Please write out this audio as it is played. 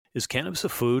Is cannabis a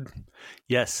food?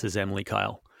 Yes, says Emily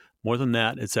Kyle. More than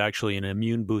that, it's actually an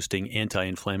immune-boosting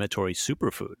anti-inflammatory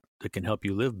superfood that can help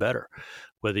you live better,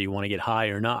 whether you want to get high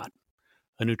or not.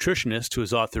 A nutritionist who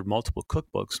has authored multiple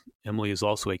cookbooks, Emily is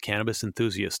also a cannabis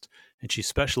enthusiast, and she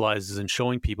specializes in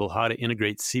showing people how to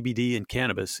integrate CBD and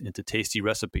cannabis into tasty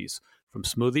recipes, from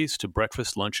smoothies to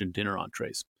breakfast, lunch, and dinner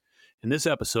entrees. In this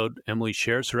episode, Emily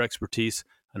shares her expertise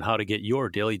on how to get your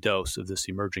daily dose of this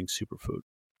emerging superfood.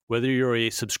 Whether you're a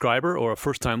subscriber or a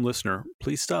first-time listener,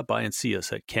 please stop by and see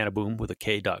us at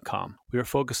cannaboom.com. We are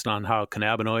focused on how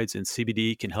cannabinoids and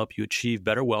CBD can help you achieve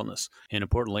better wellness, and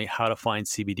importantly, how to find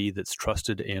CBD that's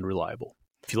trusted and reliable.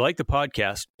 If you like the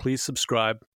podcast, please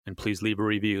subscribe and please leave a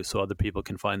review so other people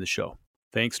can find the show.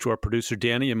 Thanks to our producer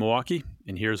Danny in Milwaukee,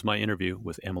 and here's my interview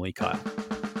with Emily Kyle.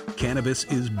 Cannabis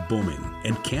is booming,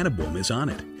 and Cannaboom is on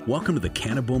it. Welcome to the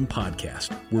Cannaboom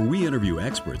podcast, where we interview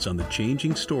experts on the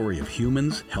changing story of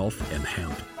humans, health, and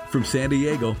hemp. From San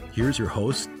Diego, here's your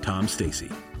host, Tom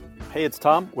Stacy. Hey, it's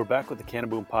Tom. We're back with the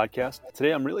Cannaboom podcast. Today,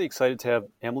 I'm really excited to have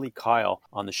Emily Kyle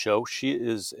on the show. She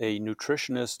is a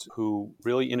nutritionist who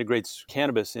really integrates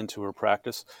cannabis into her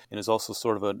practice and is also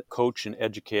sort of a coach and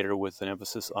educator with an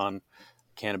emphasis on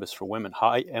cannabis for women.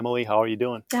 Hi, Emily. How are you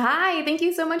doing? Hi. Thank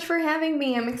you so much for having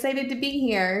me. I'm excited to be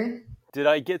here. Did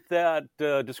I get that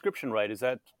description right? Is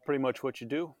that pretty much what you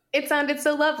do? It sounded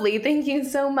so lovely. Thank you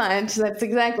so much. That's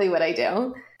exactly what I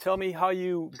do. Tell me how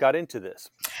you got into this.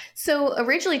 So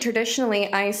originally,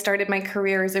 traditionally, I started my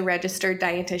career as a registered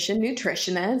dietitian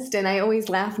nutritionist. And I always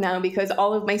laugh now because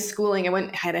all of my schooling, I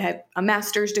had a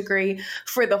master's degree.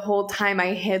 For the whole time,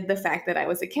 I hid the fact that I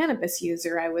was a cannabis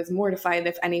user. I was mortified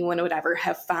if anyone would ever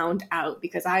have found out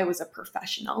because I was a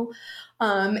professional.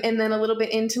 And then a little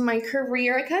bit into my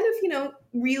career, I kind of,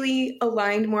 really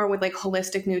aligned more with like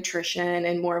holistic nutrition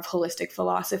and more of holistic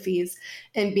philosophies.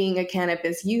 And being a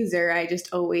cannabis user, I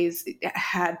just always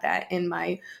had that in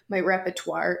my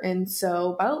repertoire. And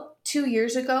so about 2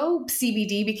 years ago,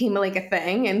 CBD became like a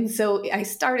thing. And so I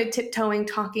started tiptoeing,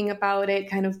 talking about it,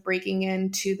 kind of breaking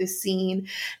into the scene.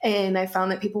 And I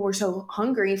found that people were so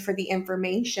hungry for the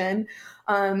information.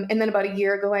 And then about a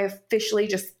year ago, I officially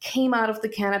just came out of the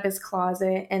cannabis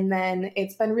closet. And then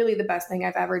it's been really the best thing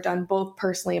I've ever done, both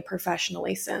personally and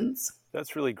professionally since.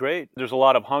 That's really great. There's a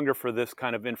lot of hunger for this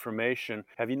kind of information.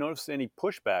 Have you noticed any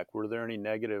pushback? Were there any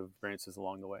negative experiences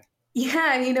along the way?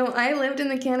 Yeah, I lived in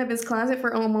the cannabis closet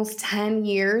for almost 10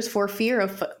 years for fear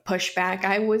of pushback.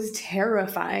 I was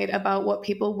terrified about what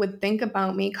people would think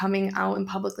about me coming out and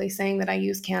publicly saying that I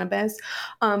use cannabis.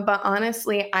 But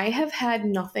honestly, I have had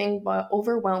nothing but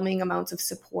overwhelming amounts of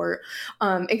support,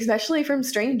 especially from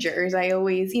strangers. I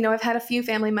always, I've had a few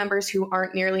family members who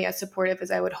aren't nearly as supportive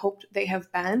as I would hope they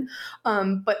have been.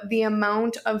 But the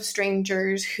amount of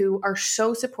strangers who are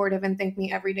so supportive and thank me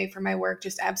every day for my work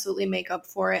just absolutely make up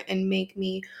for it and make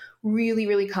me really,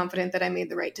 really confident that I made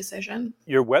the right decision.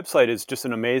 Your website is just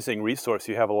an amazing resource.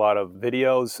 You have a lot of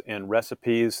videos and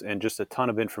recipes and just a ton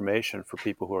of information for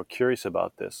people who are curious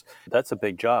about this. That's a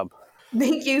big job.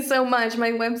 Thank you so much.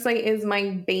 My website is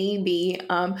my baby.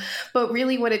 But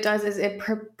really what it does is it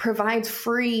provides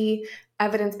free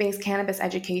evidence-based cannabis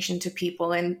education to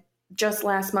people. And just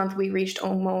last month, we reached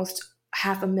almost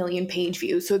 500,000 page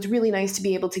views. So it's really nice to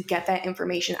be able to get that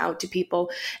information out to people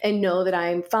and know that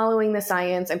I'm following the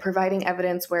science and providing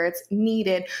evidence where it's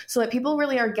needed so that people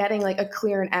really are getting like a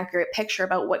clear and accurate picture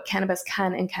about what cannabis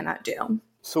can and cannot do.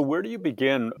 So where do you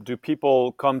begin? Do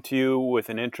people come to you with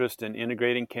an interest in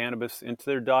integrating cannabis into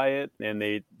their diet and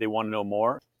they want to know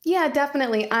more? Yeah,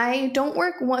 definitely. I don't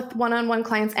work with one-on-one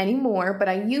clients anymore, but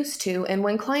I used to. And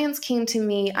when clients came to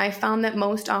me, I found that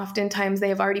most oftentimes they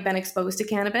have already been exposed to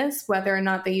cannabis, whether or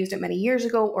not they used it many years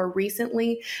ago or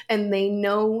recently, and they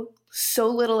know so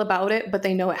little about it, but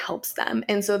they know it helps them.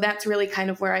 And so that's really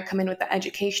kind of where I come in with the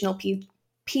educational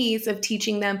piece of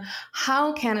teaching them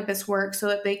how cannabis works so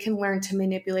that they can learn to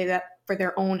manipulate that for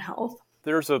their own health.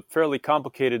 There's a fairly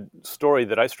complicated story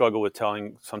that I struggle with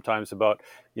telling sometimes about,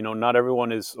 not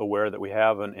everyone is aware that we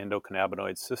have an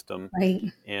endocannabinoid system. Right.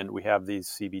 And we have these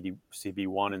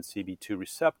CB1 and CB2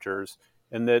 receptors,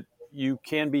 and that you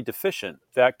can be deficient.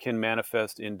 That can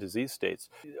manifest in disease states.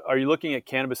 Are you looking at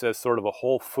cannabis as sort of a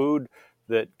whole food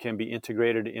that can be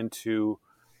integrated into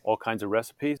all kinds of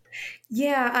recipes?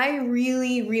 Yeah, I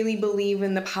really, really believe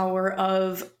in the power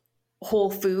of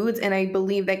whole foods, and I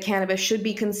believe that cannabis should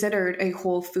be considered a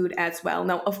whole food as well.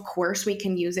 Now, of course, we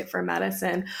can use it for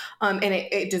medicine, and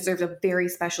it deserves a very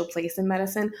special place in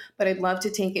medicine, but I'd love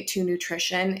to take it to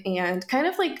nutrition and kind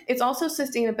of like it's also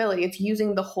sustainability. It's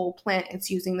using the whole plant. It's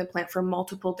using the plant for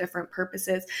multiple different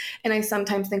purposes. And I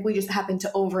sometimes think we just happen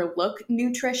to overlook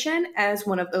nutrition as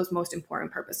one of those most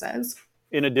important purposes.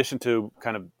 In addition to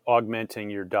kind of augmenting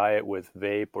your diet with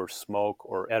vape or smoke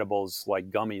or edibles like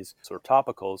gummies or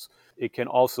topicals, it can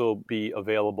also be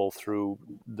available through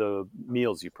the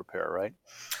meals you prepare, right?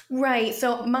 Right.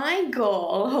 So my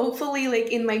goal, hopefully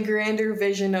like in my grander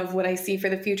vision of what I see for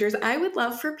the future, is I would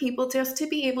love for people just to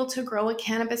be able to grow a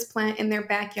cannabis plant in their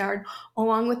backyard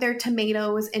along with their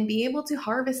tomatoes and be able to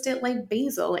harvest it like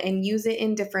basil and use it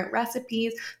in different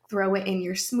recipes, throw it in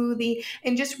your smoothie,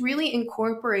 and just really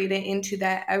incorporate it into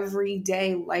that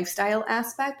everyday lifestyle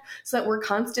aspect so that we're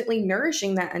constantly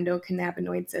nourishing that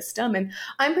endocannabinoid system. And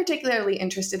I'm particularly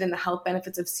interested in the health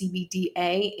benefits of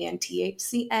CBDA and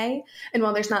THCA. And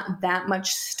while there's not that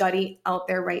much study out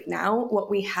there right now, what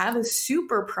we have is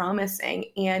super promising.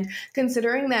 And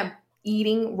considering that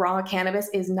eating raw cannabis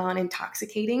is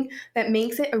non-intoxicating, that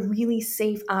makes it a really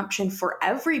safe option for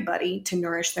everybody to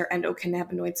nourish their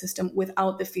endocannabinoid system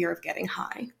without the fear of getting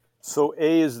high. So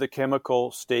A is the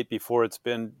chemical state before it's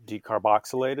been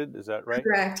decarboxylated, is that right?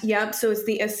 Correct. Yep. So it's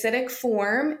the acidic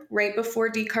form right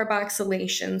before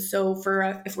decarboxylation. So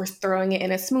for if we're throwing it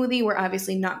in a smoothie, we're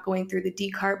obviously not going through the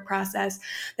decarb process.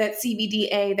 That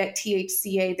CBDA, that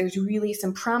THCA, there's really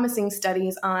some promising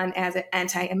studies on as an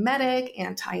anti-emetic,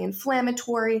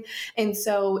 anti-inflammatory. And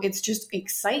so it's just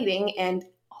exciting, and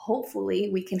hopefully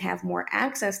we can have more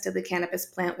access to the cannabis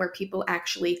plant where people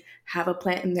actually have a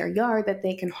plant in their yard that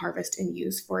they can harvest and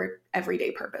use for everyday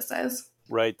purposes.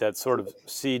 Right, that sort of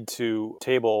seed to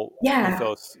table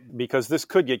ethos, because this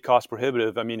could get cost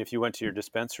prohibitive. I mean, if you went to your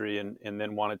dispensary and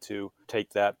then wanted to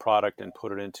take that product and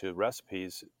put it into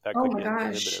recipes, that could get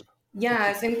prohibitive.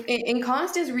 Yes, and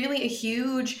cost is really a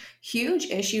huge, huge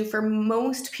issue for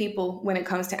most people when it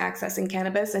comes to accessing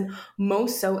cannabis, and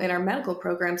most so in our medical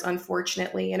programs,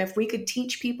 unfortunately. And if we could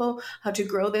teach people how to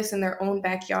grow this in their own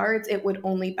backyards, it would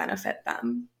only benefit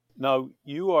them. Now,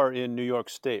 you are in New York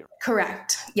State.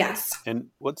 Correct. Yes. And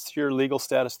what's your legal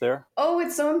status there? Oh,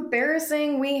 it's so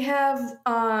embarrassing. We have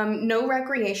no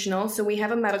recreational, so we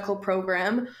have a medical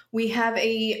program. We have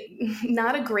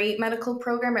not a great medical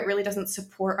program. It really doesn't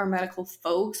support our medical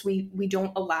folks. We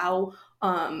don't allow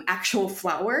actual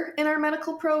flower in our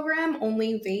medical program,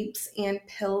 only vapes and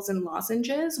pills and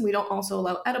lozenges. We don't also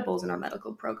allow edibles in our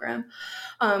medical program.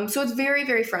 So it's very,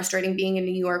 very frustrating being in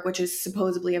New York, which is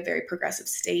supposedly a very progressive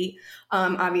state.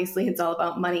 Obviously, it's all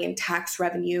about money and tax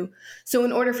revenue. So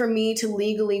in order for me to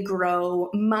legally grow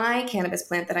my cannabis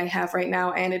plant that I have right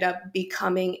now, I ended up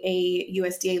becoming a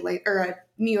USDA or a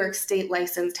New York State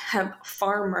licensed hemp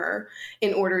farmer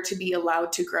in order to be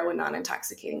allowed to grow a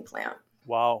non-intoxicating plant.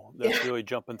 Wow, that's really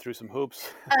jumping through some hoops.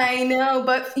 I know,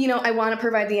 but I want to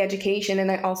provide the education,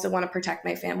 and I also want to protect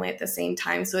my family at the same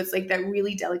time. So it's like that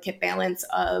really delicate balance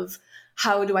of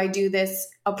how do I do this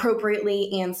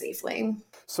appropriately and safely.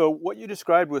 So what you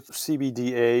described with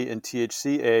CBDA and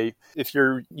THCA, if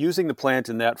you're using the plant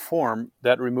in that form,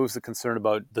 that removes the concern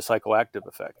about the psychoactive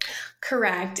effect.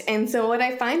 Correct. And so what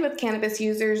I find with cannabis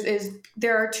users is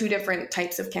there are two different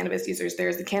types of cannabis users.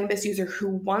 There's the cannabis user who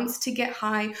wants to get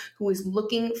high, who is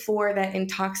looking for that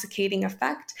intoxicating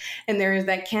effect. And there is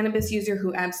that cannabis user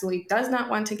who absolutely does not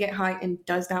want to get high and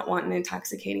does not want an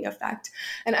intoxicating effect.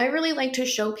 And I really like to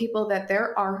show people that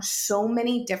there are so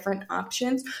many different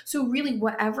options. So really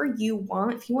whatever you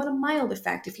want, if you want a mild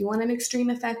effect, if you want an extreme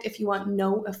effect, if you want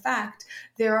no effect,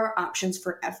 there are options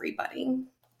for everybody.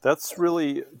 That's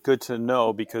really good to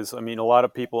know because, I mean, a lot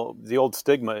of people, the old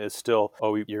stigma is still,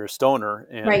 oh, you're a stoner,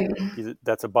 and right.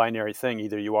 That's a binary thing.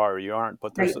 Either you are or you aren't.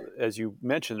 But there's, right. As you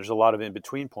mentioned, there's a lot of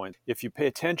in-between points. If you pay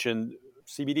attention,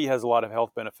 CBD has a lot of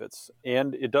health benefits,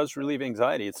 and it does relieve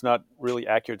anxiety. It's not really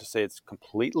accurate to say it's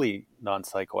completely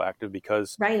non-psychoactive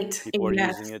because people are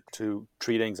using it to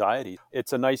treat anxiety.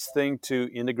 It's a nice thing to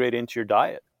integrate into your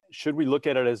diet. Should we look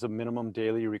at it as a minimum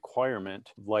daily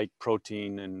requirement, like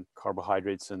protein and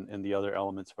carbohydrates and the other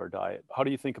elements of our diet? How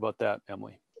do you think about that,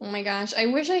 Emily? Oh my gosh, I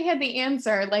wish I had the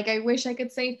answer. Like, I wish I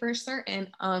could say for certain.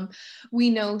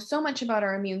 We know so much about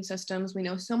our immune systems. We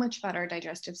know so much about our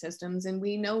digestive systems, and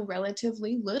we know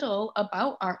relatively little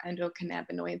about our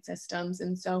endocannabinoid systems.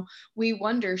 And so we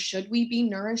wonder, should we be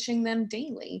nourishing them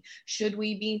daily? Should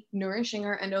we be nourishing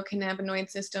our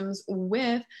endocannabinoid systems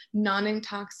with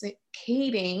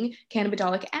non-intoxicating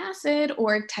cannabidolic acid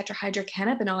or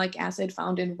tetrahydrocannabinolic acid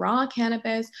found in raw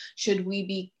cannabis? Should we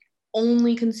be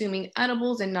only consuming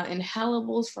edibles and not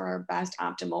inhalables for our best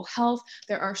optimal health?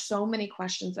 There are so many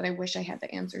questions that I wish I had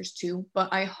the answers to,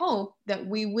 but I hope that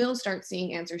we will start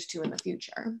seeing answers to in the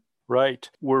future. Right.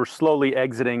 We're slowly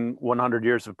exiting 100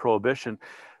 years of prohibition,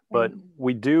 but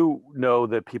we do know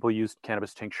that people used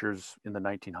cannabis tinctures in the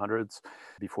 1900s.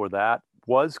 Before that,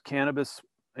 was cannabis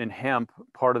and hemp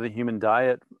part of the human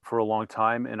diet for a long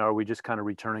time? And are we just kind of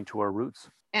returning to our roots?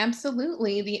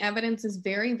 Absolutely. The evidence is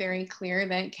very, very clear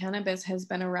that cannabis has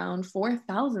been around for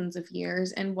thousands of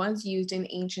years and was used in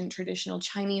ancient traditional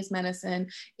Chinese medicine,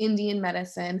 Indian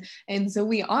medicine. And so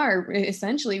we are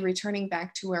essentially returning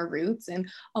back to our roots. And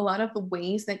a lot of the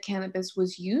ways that cannabis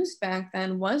was used back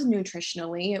then was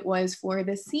nutritionally. It was for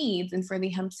the seeds and for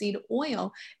the hemp seed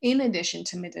oil, in addition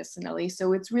to medicinally.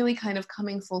 So it's really kind of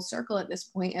coming full circle at this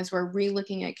point as we're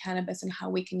re-looking at cannabis and how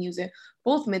we can use it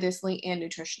both medicinally and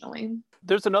nutritionally.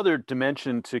 There's another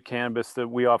dimension to cannabis that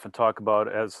we often talk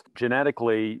about as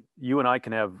genetically, you and I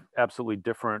can have absolutely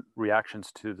different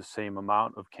reactions to the same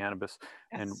amount of cannabis.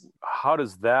 Yes. And how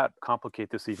does that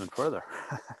complicate this even further?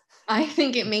 I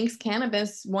think it makes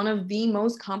cannabis one of the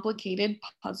most complicated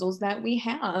puzzles that we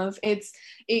have. It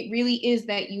really is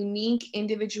that unique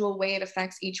individual way it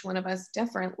affects each one of us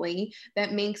differently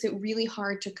that makes it really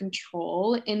hard to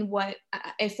control in what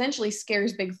essentially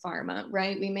scares big pharma,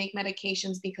 right? We make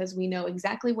medications because we know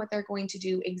exactly what they're going to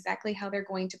do, exactly how they're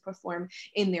going to perform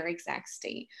in their exact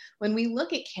state. When we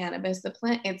look at cannabis, the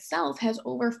plant itself has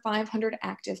over 500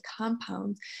 active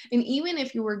compounds. And even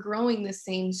if you were growing the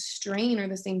same strain or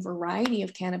the same variety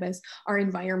of cannabis, our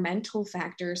environmental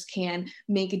factors can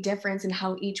make a difference in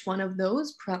how each one of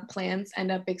those plants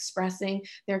end up expressing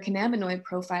their cannabinoid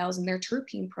profiles and their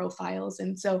terpene profiles.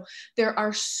 And so there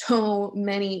are so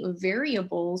many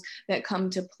variables that come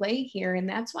to play here. And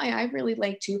that's why I really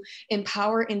like to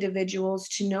empower individuals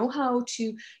to know how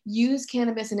to use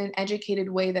cannabis in an educated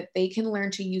way that they can learn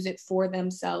to use it for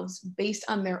themselves based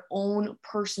on their own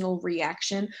personal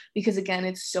reaction, because again,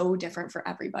 it's so different for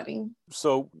everybody.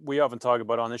 So we often talk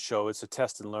about on this show, it's a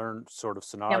test and learn sort of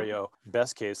scenario. Yep.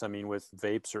 Best case, I mean, with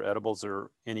vapes or edibles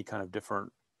or any kind of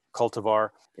different cultivar.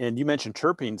 And you mentioned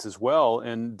terpenes as well.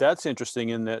 And that's interesting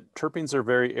in that terpenes are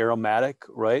very aromatic,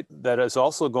 right? That is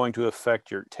also going to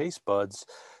affect your taste buds.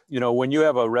 You know, when you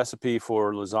have a recipe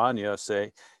for lasagna,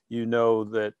 say, you know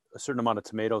that a certain amount of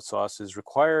tomato sauce is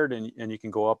required and you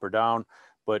can go up or down,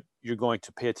 but you're going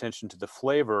to pay attention to the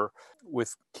flavor.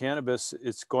 With cannabis,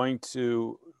 it's going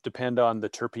to depend on the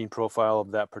terpene profile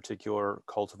of that particular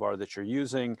cultivar that you're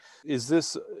using. Is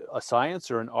this a science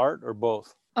or an art or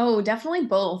both? Oh, definitely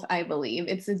both, I believe.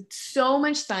 It's so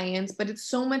much science, but it's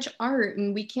so much art,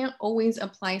 and we can't always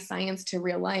apply science to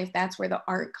real life. That's where the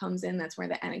art comes in. That's where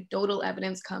the anecdotal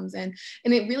evidence comes in.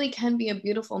 And it really can be a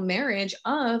beautiful marriage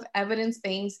of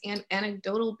evidence-based and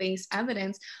anecdotal-based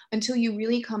evidence until you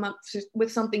really come up with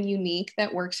something unique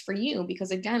that works for you,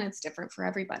 because again, it's different for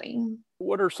everybody.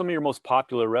 What are some of your most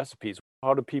popular recipes?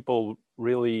 How do people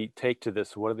really take to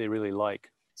this? What do they really like?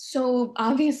 So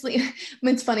obviously,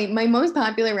 it's funny. My most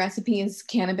popular recipe is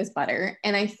cannabis butter.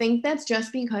 And I think that's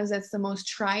just because that's the most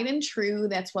tried and true.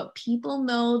 That's what people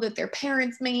know that their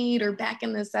parents made, or back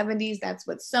in the 70s, that's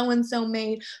what so-and-so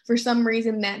made. For some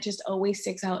reason, that just always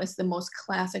sticks out as the most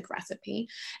classic recipe.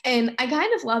 And I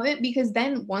kind of love it because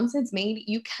then once it's made,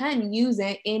 you can use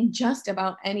it in just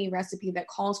about any recipe that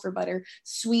calls for butter,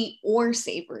 sweet or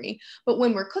savory. But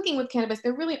when we're cooking with cannabis,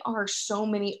 there really are so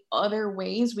many other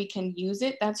ways we can use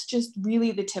it. That's just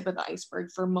really the tip of the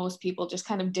iceberg for most people, just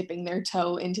kind of dipping their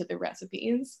toe into the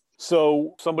recipes.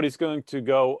 So somebody's going to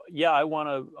go, yeah, I want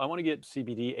to get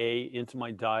CBD into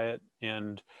my diet,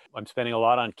 and I'm spending a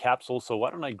lot on capsules. So why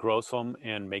don't I grow some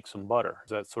and make some butter? Is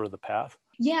that sort of the path?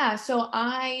 Yeah, so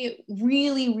I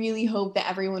really, really hope that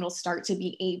everyone will start to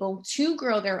be able to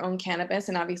grow their own cannabis.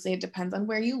 And obviously, it depends on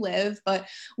where you live. But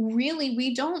really,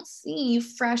 we don't see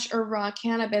fresh or raw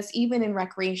cannabis even in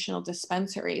recreational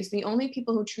dispensaries. The only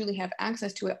people who truly have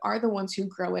access to it are the ones who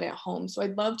grow it at home. So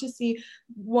I'd love to see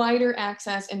wider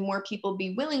access and more people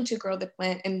be willing to grow the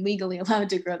plant and legally allowed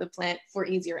to grow the plant for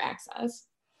easier access.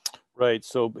 Right.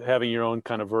 So having your own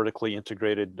kind of vertically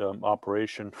integrated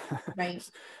operation. Right.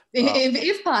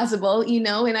 If possible, you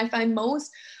know, and I find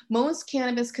most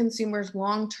cannabis consumers,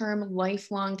 long-term,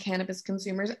 lifelong cannabis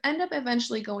consumers, end up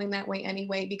eventually going that way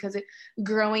anyway, because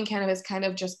growing cannabis kind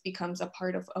of just becomes a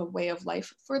part of a way of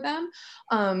life for them.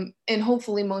 And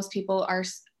hopefully most people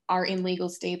are in legal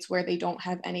states where they don't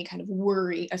have any kind of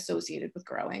worry associated with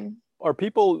growing. Are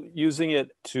people using it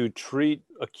to treat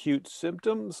acute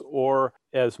symptoms or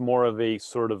as more of a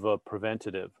sort of a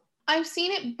preventative? I've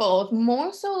seen it both.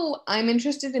 More so, I'm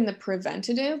interested in the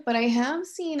preventative, but I have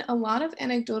seen a lot of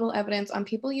anecdotal evidence on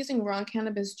people using raw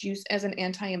cannabis juice as an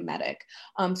antiemetic.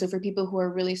 So, for people who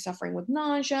are really suffering with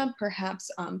nausea, perhaps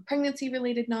pregnancy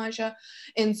related nausea.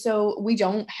 And so, we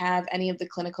don't have any of the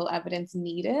clinical evidence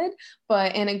needed,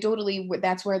 but anecdotally,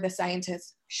 that's where the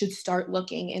scientists should start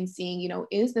looking and seeing,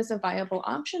 is this a viable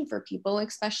option for people,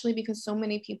 especially because so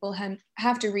many people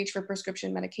have to reach for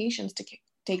prescription medications to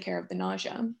take care of the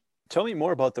nausea. Tell me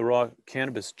more about the raw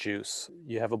cannabis juice.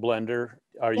 You have a blender.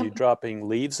 Are you dropping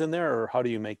leaves in there, or how do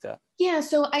you make that? Yeah,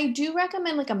 so I do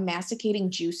recommend like a masticating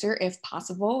juicer if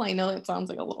possible. I know it sounds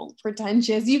like a little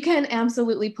pretentious. You can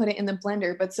absolutely put it in the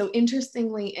blender, but so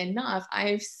interestingly enough,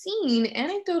 I've seen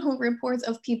anecdotal reports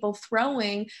of people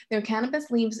throwing their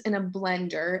cannabis leaves in a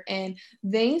blender, and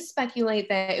they speculate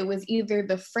that it was either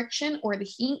the friction or the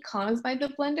heat caused by the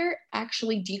blender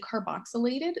actually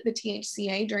decarboxylated the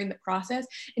THCA during the process,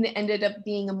 and it ended up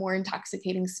being a more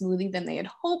intoxicating smoothie than they had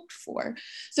hoped for.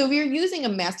 So if you're using a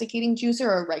masticating juicer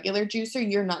or a regular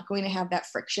juicer, you're not going to have that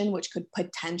friction, which could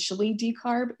potentially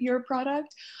decarb your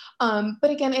product. But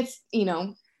again,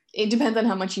 it depends on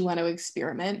how much you want to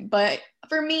experiment. But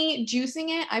for me, juicing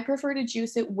it, I prefer to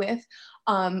juice it with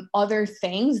other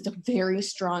things, the very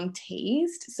strong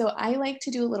taste. So I like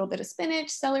to do a little bit of spinach,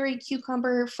 celery,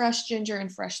 cucumber, fresh ginger,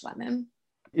 and fresh lemon.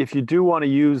 If you do want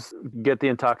to get the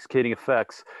intoxicating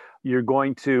effects, you're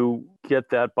going to get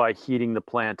that by heating the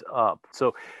plant up.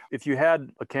 So if you had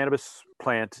a cannabis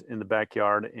plant in the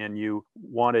backyard and you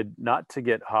wanted not to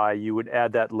get high, you would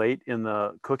add that late in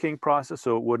the cooking process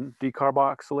so it wouldn't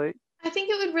decarboxylate? I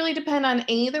think it would really depend on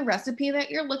the recipe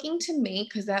that you're looking to make,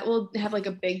 because that will have like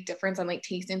a big difference on like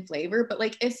taste and flavor. But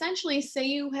like essentially, say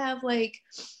you have like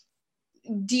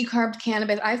decarbed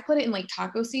cannabis. I've put it in like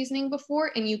taco seasoning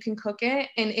before, and you can cook it,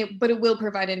 but it will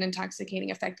provide an intoxicating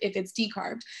effect if it's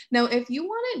decarbed. Now, if you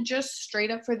want it just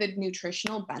straight up for the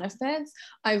nutritional benefits,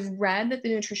 I've read that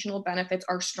the nutritional benefits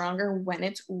are stronger when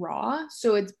it's raw.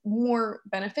 So it's more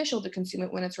beneficial to consume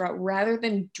it when it's raw rather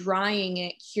than drying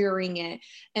it, curing it,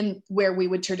 and where we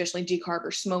would traditionally decarb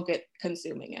or smoke it,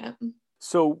 consuming it.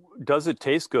 So does it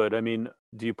taste good? I mean,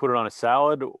 do you put it on a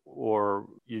salad, or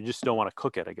you just don't want to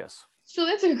cook it, I guess? So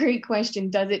that's a great question.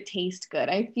 Does it taste good?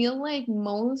 I feel like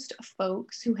most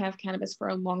folks who have cannabis for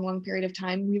a long, long period of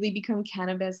time really become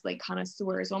cannabis like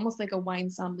connoisseurs, almost like a wine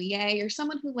sommelier or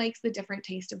someone who likes the different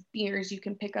taste of beers. You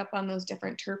can pick up on those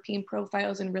different terpene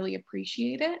profiles and really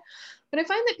appreciate it. But I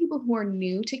find that people who are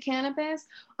new to cannabis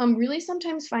really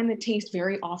sometimes find the taste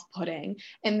very off-putting,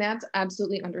 and that's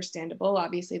absolutely understandable.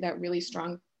 Obviously, that really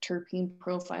strong terpene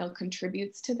profile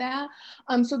contributes to that.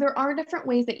 So there are different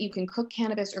ways that you can cook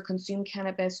cannabis or consume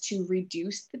cannabis to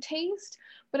reduce the taste,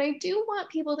 but I do want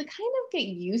people to kind of get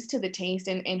used to the taste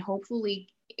and hopefully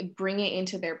bring it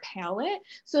into their palate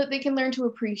so that they can learn to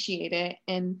appreciate it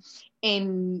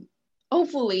and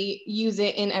hopefully use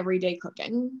it in everyday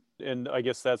cooking. And I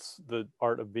guess that's the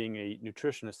art of being a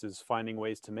nutritionist, is finding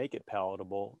ways to make it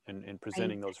palatable and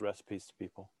presenting those recipes to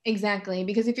people. Exactly,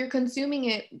 because if you're consuming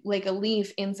it like a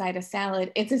leaf inside a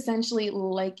salad, it's essentially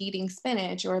like eating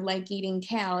spinach or like eating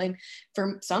kale. And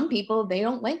for some people, they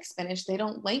don't like spinach, they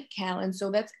don't like kale. And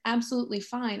so that's absolutely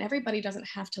fine. Everybody doesn't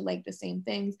have to like the same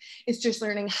things. It's just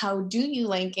learning how do you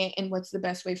like it and what's the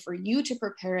best way for you to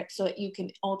prepare it so that you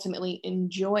can ultimately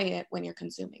enjoy it when you're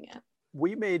consuming it.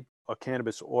 We made a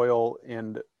cannabis oil,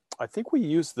 and I think we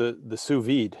use the sous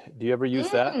vide. Do you ever use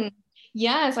that?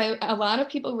 Yes, a lot of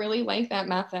people really like that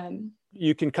method.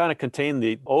 You can kind of contain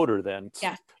the odor then.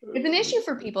 Yes, it's an issue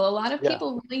for people. A lot of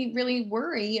people really, really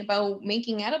worry about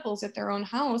making edibles at their own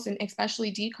house, and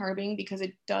especially decarbing, because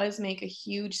it does make a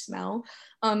huge smell.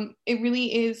 It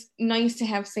really is nice to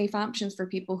have safe options for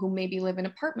people who maybe live in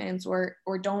apartments or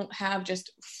don't have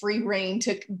just free reign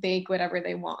to bake whatever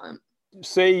they want.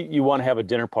 Say you want to have a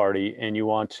dinner party and you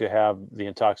want to have the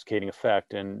intoxicating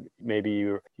effect, and maybe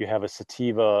you have a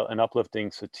sativa, an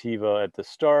uplifting sativa at the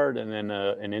start, and then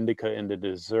an indica in the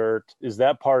dessert. Is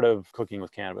that part of cooking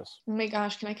with cannabis? Oh my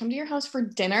gosh, can I come to your house for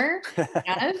dinner?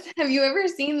 Yes. Have you ever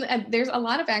seen, there's a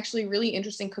lot of actually really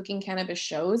interesting cooking cannabis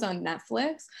shows on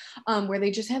Netflix where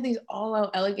they just have these all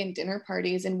out elegant dinner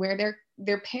parties, and where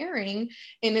they're pairing,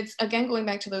 and it's again going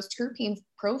back to those terpene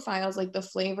profiles, like the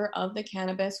flavor of the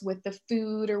cannabis with the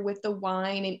food or with the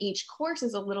wine, and each course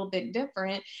is a little bit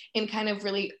different and kind of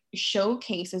really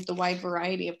showcases the wide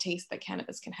variety of taste that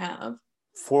cannabis can have.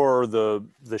 For the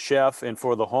chef and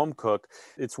for the home cook,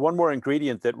 it's one more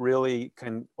ingredient that really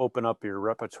can open up your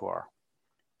repertoire.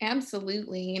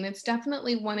 Absolutely. And it's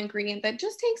definitely one ingredient that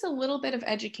just takes a little bit of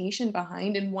education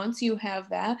behind. And once you have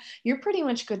that, you're pretty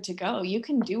much good to go. You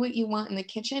can do what you want in the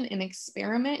kitchen and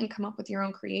experiment and come up with your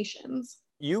own creations.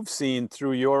 You've seen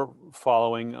through your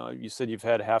following, you said you've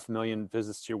had 500,000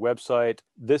 visits to your website.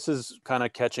 This is kind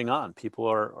of catching on. People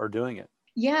are doing it.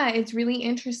 Yeah, it's really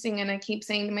interesting. And I keep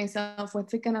saying to myself,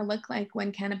 what's it going to look like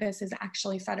when cannabis is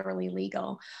actually federally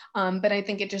legal? But I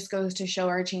think it just goes to show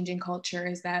our changing culture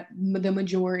is that the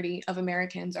majority of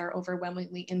Americans are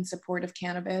overwhelmingly in support of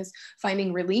cannabis,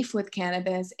 finding relief with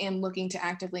cannabis, and looking to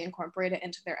actively incorporate it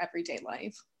into their everyday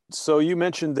life. So you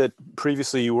mentioned that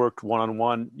previously you worked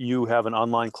one-on-one. You have an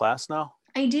online class now?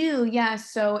 I do,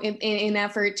 yes. So in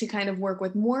effort to kind of work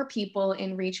with more people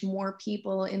and reach more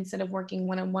people instead of working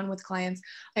one-on-one with clients,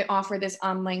 I offer this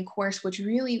online course, which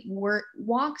really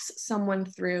walks someone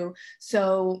through.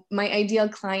 So my ideal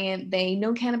client, they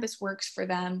know cannabis works for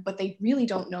them, but they really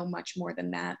don't know much more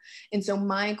than that. And so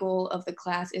my goal of the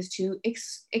class is to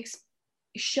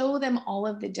show them all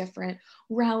of the different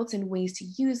routes and ways to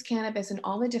use cannabis and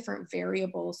all the different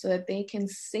variables so that they can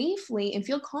safely and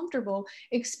feel comfortable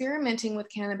experimenting with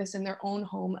cannabis in their own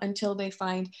home until they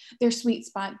find their sweet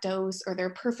spot dose or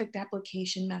their perfect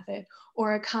application method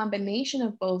or a combination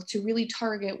of both to really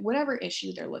target whatever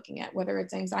issue they're looking at, whether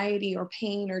it's anxiety or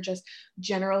pain or just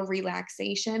general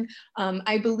relaxation.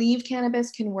 I believe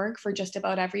cannabis can work for just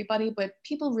about everybody, but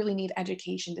people really need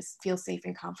education to feel safe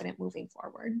and confident moving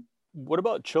forward. What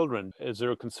about children? Is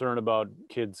there a concern about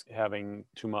kids having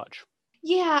too much?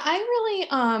 Yeah, I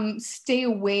really stay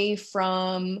away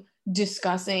from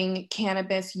discussing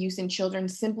cannabis use in children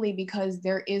simply because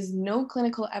there is no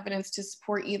clinical evidence to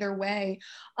support either way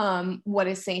what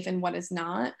is safe and what is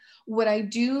not. What I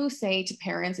do say to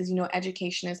parents is,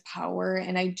 education is power.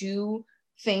 And I do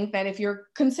think that if you're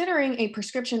considering a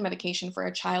prescription medication for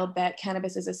a child, that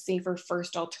cannabis is a safer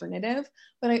first alternative.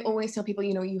 But I always tell people,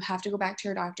 you have to go back to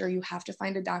your doctor. You have to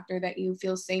find a doctor that you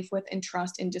feel safe with and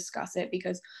trust and discuss it,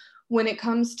 because when it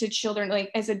comes to children,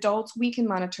 like as adults, we can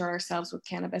monitor ourselves with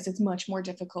cannabis. It's much more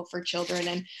difficult for children.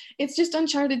 And it's just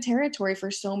uncharted territory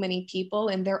for so many people.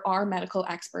 And there are medical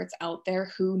experts out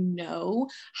there who know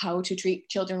how to treat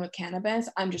children with cannabis.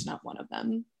 I'm just not one of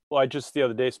them. Well, I just the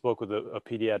other day spoke with a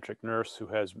pediatric nurse who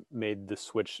has made the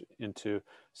switch into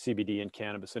CBD and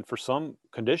cannabis. And for some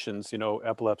conditions,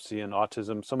 epilepsy and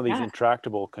autism, some of these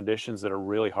intractable conditions that are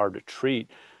really hard to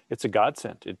treat, it's a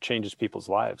godsend. It changes people's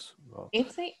lives.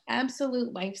 It's an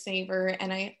absolute lifesaver.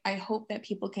 And I hope that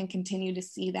people can continue to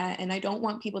see that. And I don't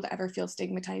want people to ever feel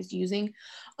stigmatized using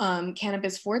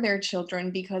cannabis for their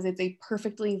children, because it's a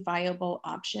perfectly viable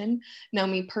option. Now,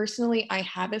 me personally, I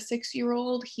have a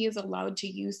 6-year-old. He is allowed to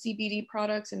use CBD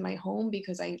products in my home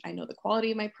because I know the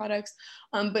quality of my products.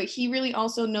 But he really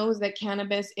also knows that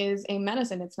cannabis is a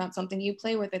medicine. It's not something you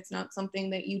play with. It's not something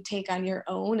that you take on your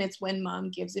own. It's when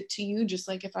mom gives it to you, just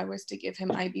like if I was to give him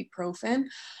ibuprofen.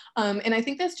 And I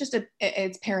think that's just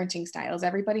it's parenting styles.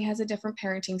 Everybody has a different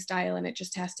parenting style, and it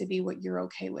just has to be what you're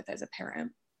okay with as a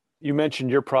parent. You mentioned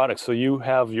your products. So you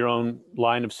have your own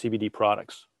line of CBD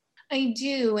products. I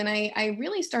do. And I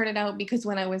really started out because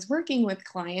when I was working with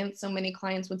clients, so many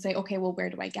clients would say, okay, well, where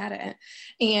do I get it?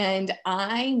 And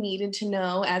I needed to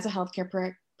know as a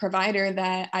healthcare provider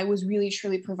that I was really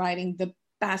truly providing the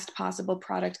best possible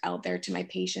product out there to my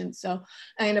patients. So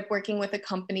I ended up working with a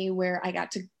company where I got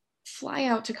to fly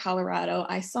out to Colorado.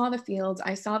 I saw the fields,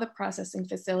 I saw the processing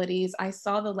facilities, I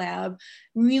saw the lab,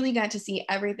 really got to see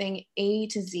everything A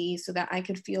to Z so that I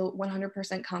could feel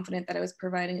 100% confident that I was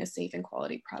providing a safe and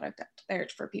quality product out there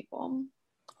for people.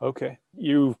 Okay.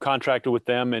 You've contracted with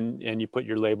them and you put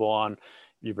your label on.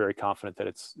 You're very confident that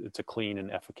it's a clean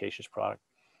and efficacious product.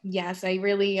 Yes, I'm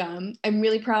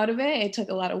really proud of it. It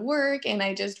took a lot of work, and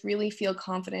I just really feel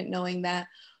confident knowing that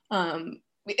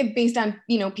based on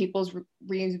people's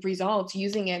results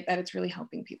using it, that it's really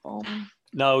helping people.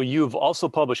 Now, you've also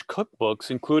published cookbooks,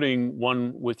 including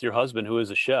one with your husband, who is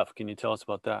a chef. Can you tell us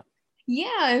about that?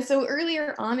 Yeah, so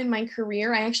earlier on in my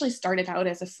career, I actually started out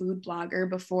as a food blogger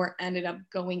before ended up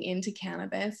going into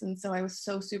cannabis. And so I was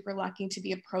so super lucky to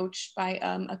be approached by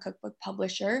a cookbook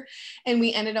publisher. And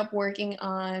we ended up working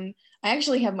on, I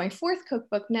actually have my 4th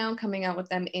cookbook now coming out with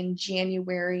them in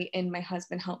January, and my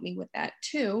husband helped me with that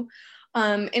too.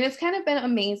 And it's kind of been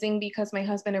amazing because my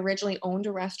husband originally owned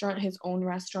his own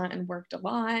restaurant, and worked a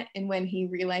lot. And when he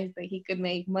realized that he could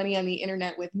make money on the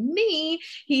internet with me,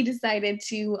 he decided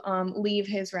to leave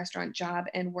his restaurant job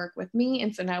and work with me.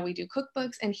 And so now we do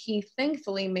cookbooks, and he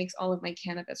thankfully makes all of my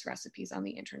cannabis recipes on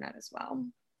the internet as well.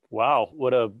 Wow,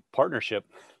 what a partnership.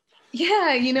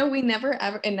 Yeah, we never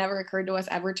ever, it never occurred to us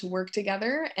ever to work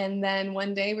together. And then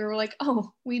one day we were like,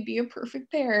 oh, we'd be a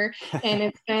perfect pair. And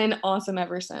it's been awesome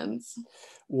ever since.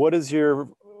 What are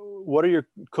your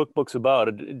cookbooks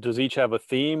about? Does each have a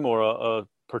theme or a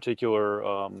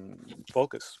particular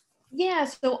focus? Yeah,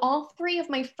 so all three of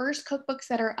my first cookbooks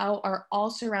that are out are all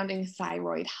surrounding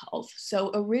thyroid health.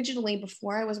 So originally,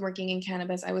 before I was working in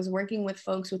cannabis, I was working with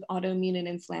folks with autoimmune and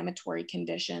inflammatory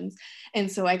conditions. And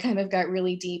so I kind of got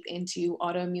really deep into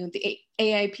autoimmune, the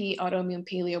AIP, autoimmune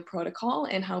paleo protocol,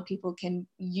 and how people can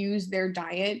use their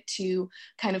diet to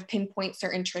kind of pinpoint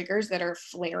certain triggers that are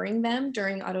flaring them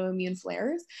during autoimmune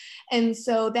flares. And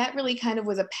so that really kind of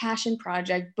was a passion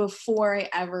project before I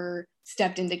ever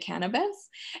stepped into cannabis.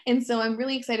 And so I'm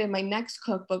really excited. My next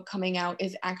cookbook coming out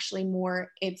is actually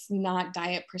it's not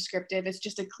diet prescriptive. It's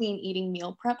just a clean eating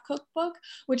meal prep cookbook,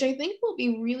 which I think will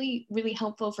be really, really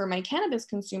helpful for my cannabis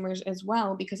consumers as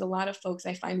well, because a lot of folks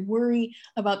I find worry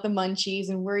about the munchies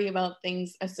and worry about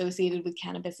things associated with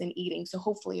cannabis and eating. So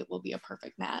hopefully it will be a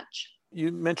perfect match.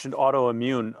 You mentioned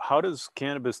autoimmune. How does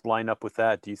cannabis line up with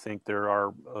that? Do you think there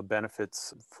are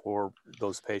benefits for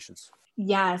those patients?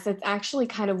 Yes, it's actually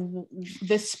kind of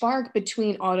the spark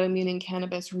between autoimmune and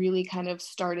cannabis really kind of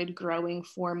started growing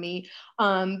for me,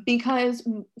 because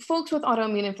folks with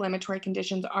autoimmune inflammatory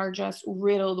conditions are just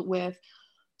riddled with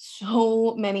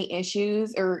so many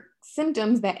issues or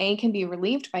symptoms that can be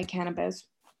relieved by cannabis.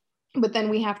 But then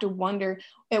we have to wonder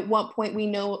at what point we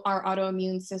know our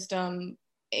autoimmune system,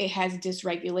 it has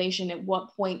dysregulation. At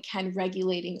what point can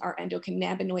regulating our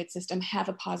endocannabinoid system have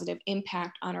a positive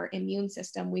impact on our immune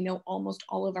system? We know almost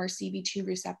all of our CB2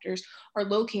 receptors are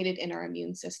located in our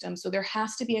immune system. So there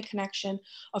has to be a connection.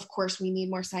 Of course, we need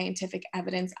more scientific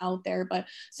evidence out there, but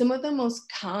some of the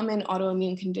most common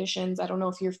autoimmune conditions, I don't know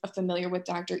if you're familiar with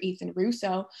Dr. Ethan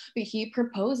Russo, but he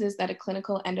proposes that a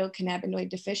clinical endocannabinoid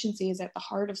deficiency is at the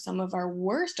heart of some of our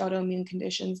worst autoimmune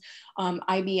conditions,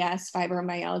 IBS,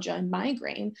 fibromyalgia, and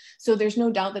migraine. So there's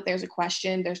no doubt that there's a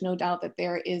question. There's no doubt that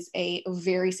there is a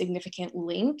very significant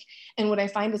link. And what I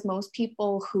find is most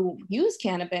people who use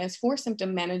cannabis for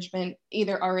symptom management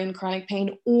either are in chronic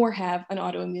pain or have an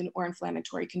autoimmune or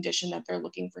inflammatory condition that they're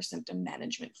looking for symptom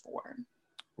management for.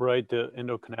 Right, the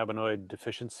endocannabinoid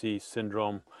deficiency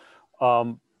syndrome.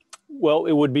 Well,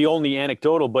 it would be only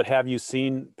anecdotal, but have you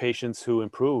seen patients who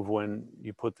improve when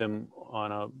you put them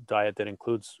on a diet that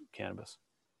includes cannabis?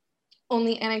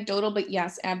 Only anecdotal, but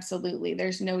yes, absolutely.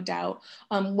 There's no doubt.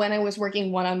 When I was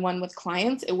working one-on-one with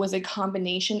clients, it was a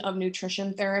combination of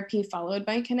nutrition therapy followed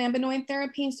by cannabinoid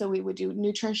therapy. So we would do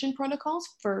nutrition protocols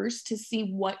first to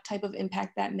see what type of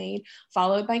impact that made,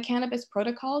 followed by cannabis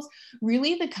protocols.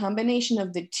 Really, the combination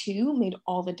of the two made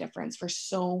all the difference for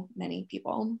so many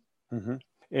people. Mm-hmm.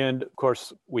 And of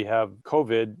course, we have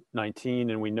COVID-19,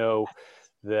 and we know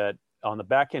that on the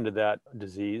back end of that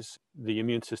disease, the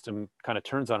immune system kind of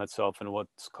turns on itself in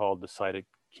what's called the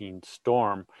cytokine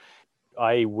storm.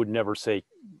 I would never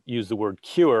use the word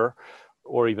cure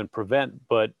or even prevent,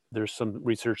 but there's some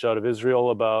research out of Israel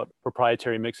about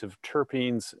proprietary mix of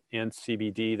terpenes and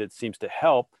CBD that seems to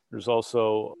help. There's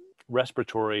also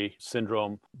respiratory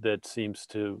syndrome that seems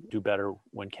to do better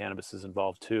when cannabis is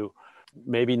involved too.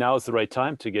 Maybe now is the right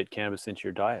time to get cannabis into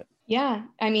your diet. Yeah,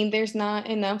 I mean, there's not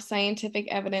enough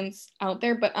scientific evidence out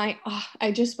there, but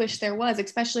I just wish there was,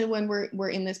 especially when we're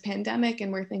in this pandemic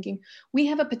and we're thinking we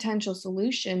have a potential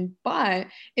solution, but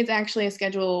it's actually a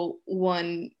Schedule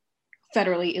 1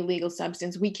 federally illegal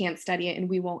substance. We can't study it and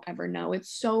we won't ever know. It's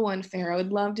so unfair. I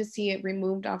would love to see it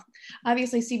removed off.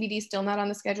 Obviously, CBD is still not on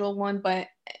the Schedule 1, but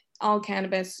all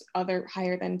cannabis other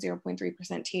higher than 0.3%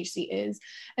 THC is.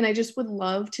 And I just would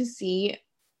love to see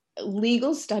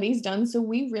legal studies done so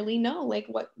we really know, like,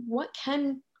 what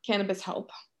can cannabis help.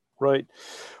 Right.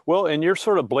 Well, and you're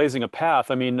sort of blazing a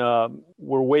path. I mean,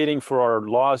 we're waiting for our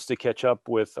laws to catch up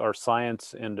with our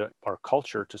science and our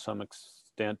culture to some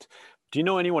extent. Do you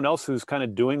know anyone else who's kind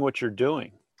of doing what you're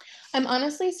doing? I'm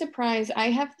honestly surprised. I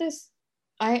have this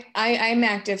I'm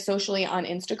active socially on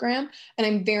Instagram, and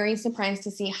I'm very surprised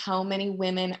to see how many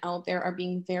women out there are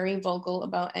being very vocal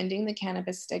about ending the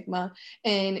cannabis stigma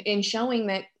and in showing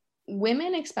that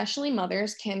women, especially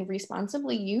mothers, can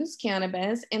responsibly use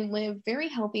cannabis and live very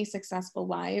healthy, successful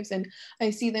lives. And I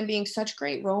see them being such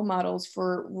great role models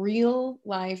for real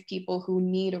live people who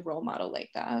need a role model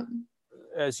like that.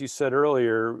 As you said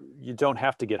earlier, you don't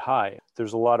have to get high.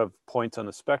 There's a lot of points on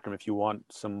the spectrum. If you want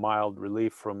some mild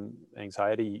relief from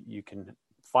anxiety, you can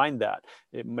find that.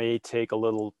 It may take a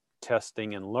little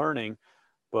testing and learning,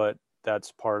 but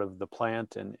that's part of the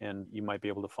plant, and you might be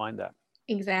able to find that.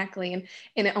 Exactly. And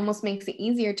it almost makes it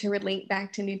easier to relate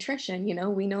back to nutrition. You know,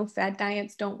 we know fad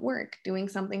diets don't work. Doing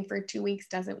something for 2 weeks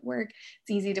doesn't work.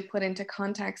 It's easy to put into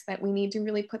context that we need to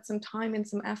really put some time and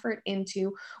some effort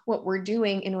into what we're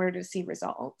doing in order to see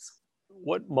results.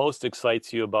 What most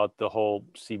excites you about the whole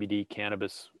CBD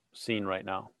cannabis scene right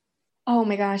now? Oh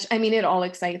my gosh. I mean, it all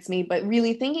excites me, but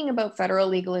really thinking about federal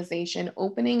legalization,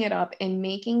 opening it up and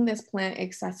making this plant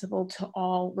accessible to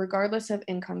all, regardless of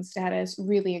income status,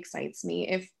 really excites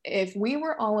me. If we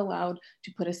were all allowed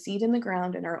to put a seed in the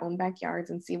ground in our own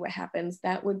backyards and see what happens,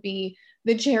 that would be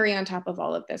the cherry on top of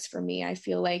all of this for me. I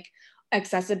feel like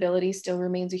accessibility still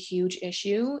remains a huge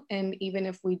issue. And even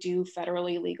if we do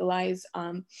federally legalize,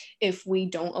 if we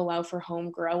don't allow for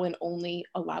home grow and only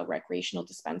allow recreational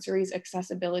dispensaries,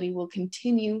 accessibility will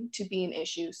continue to be an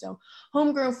issue. So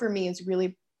home grow for me is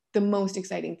really the most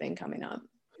exciting thing coming up.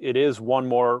 It is one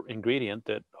more ingredient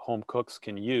that home cooks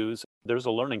can use. There's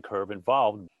a learning curve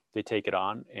involved. They take it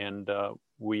on, and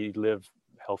we live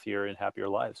healthier and happier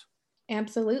lives.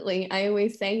 Absolutely. I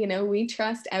always say, you know, we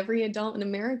trust every adult in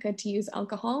America to use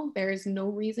alcohol. There is no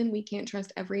reason we can't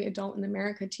trust every adult in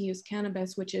America to use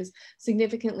cannabis, which is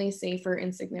significantly safer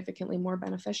and significantly more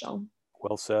beneficial.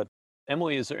 Well said.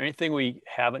 Emily, is there anything we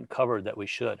haven't covered that we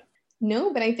should?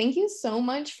 No, but I thank you so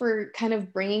much for kind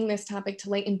of bringing this topic to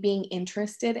light and being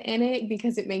interested in it,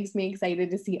 because it makes me excited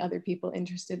to see other people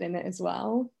interested in it as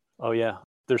well. Oh, yeah.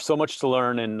 There's so much to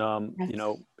learn. And, Yes. you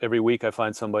know, every week I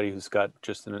find somebody who's got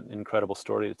just an incredible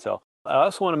story to tell. I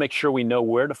also want to make sure we know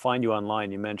where to find you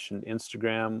online. You mentioned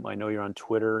Instagram. I know you're on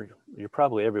Twitter. You're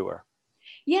probably everywhere.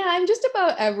 Yeah, I'm just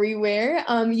about everywhere.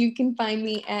 You can find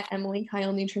me at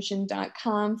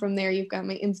emilykylenutrition.com. From there, you've got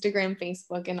my Instagram,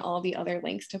 Facebook, and all the other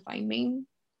links to find me.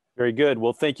 Very good.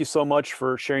 Well, thank you so much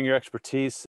for sharing your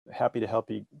expertise. Happy to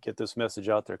help you get this message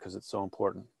out there because it's so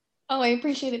important. Oh, I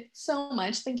appreciate it so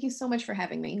much. Thank you so much for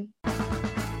having me.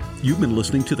 You've been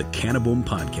listening to the Cannaboom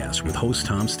Podcast with host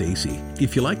Tom Stacy.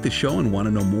 If you like the show and want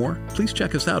to know more, please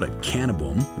check us out at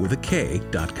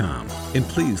cannaboom.com. And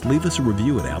please leave us a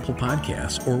review at Apple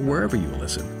Podcasts or wherever you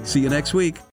listen. See you next week.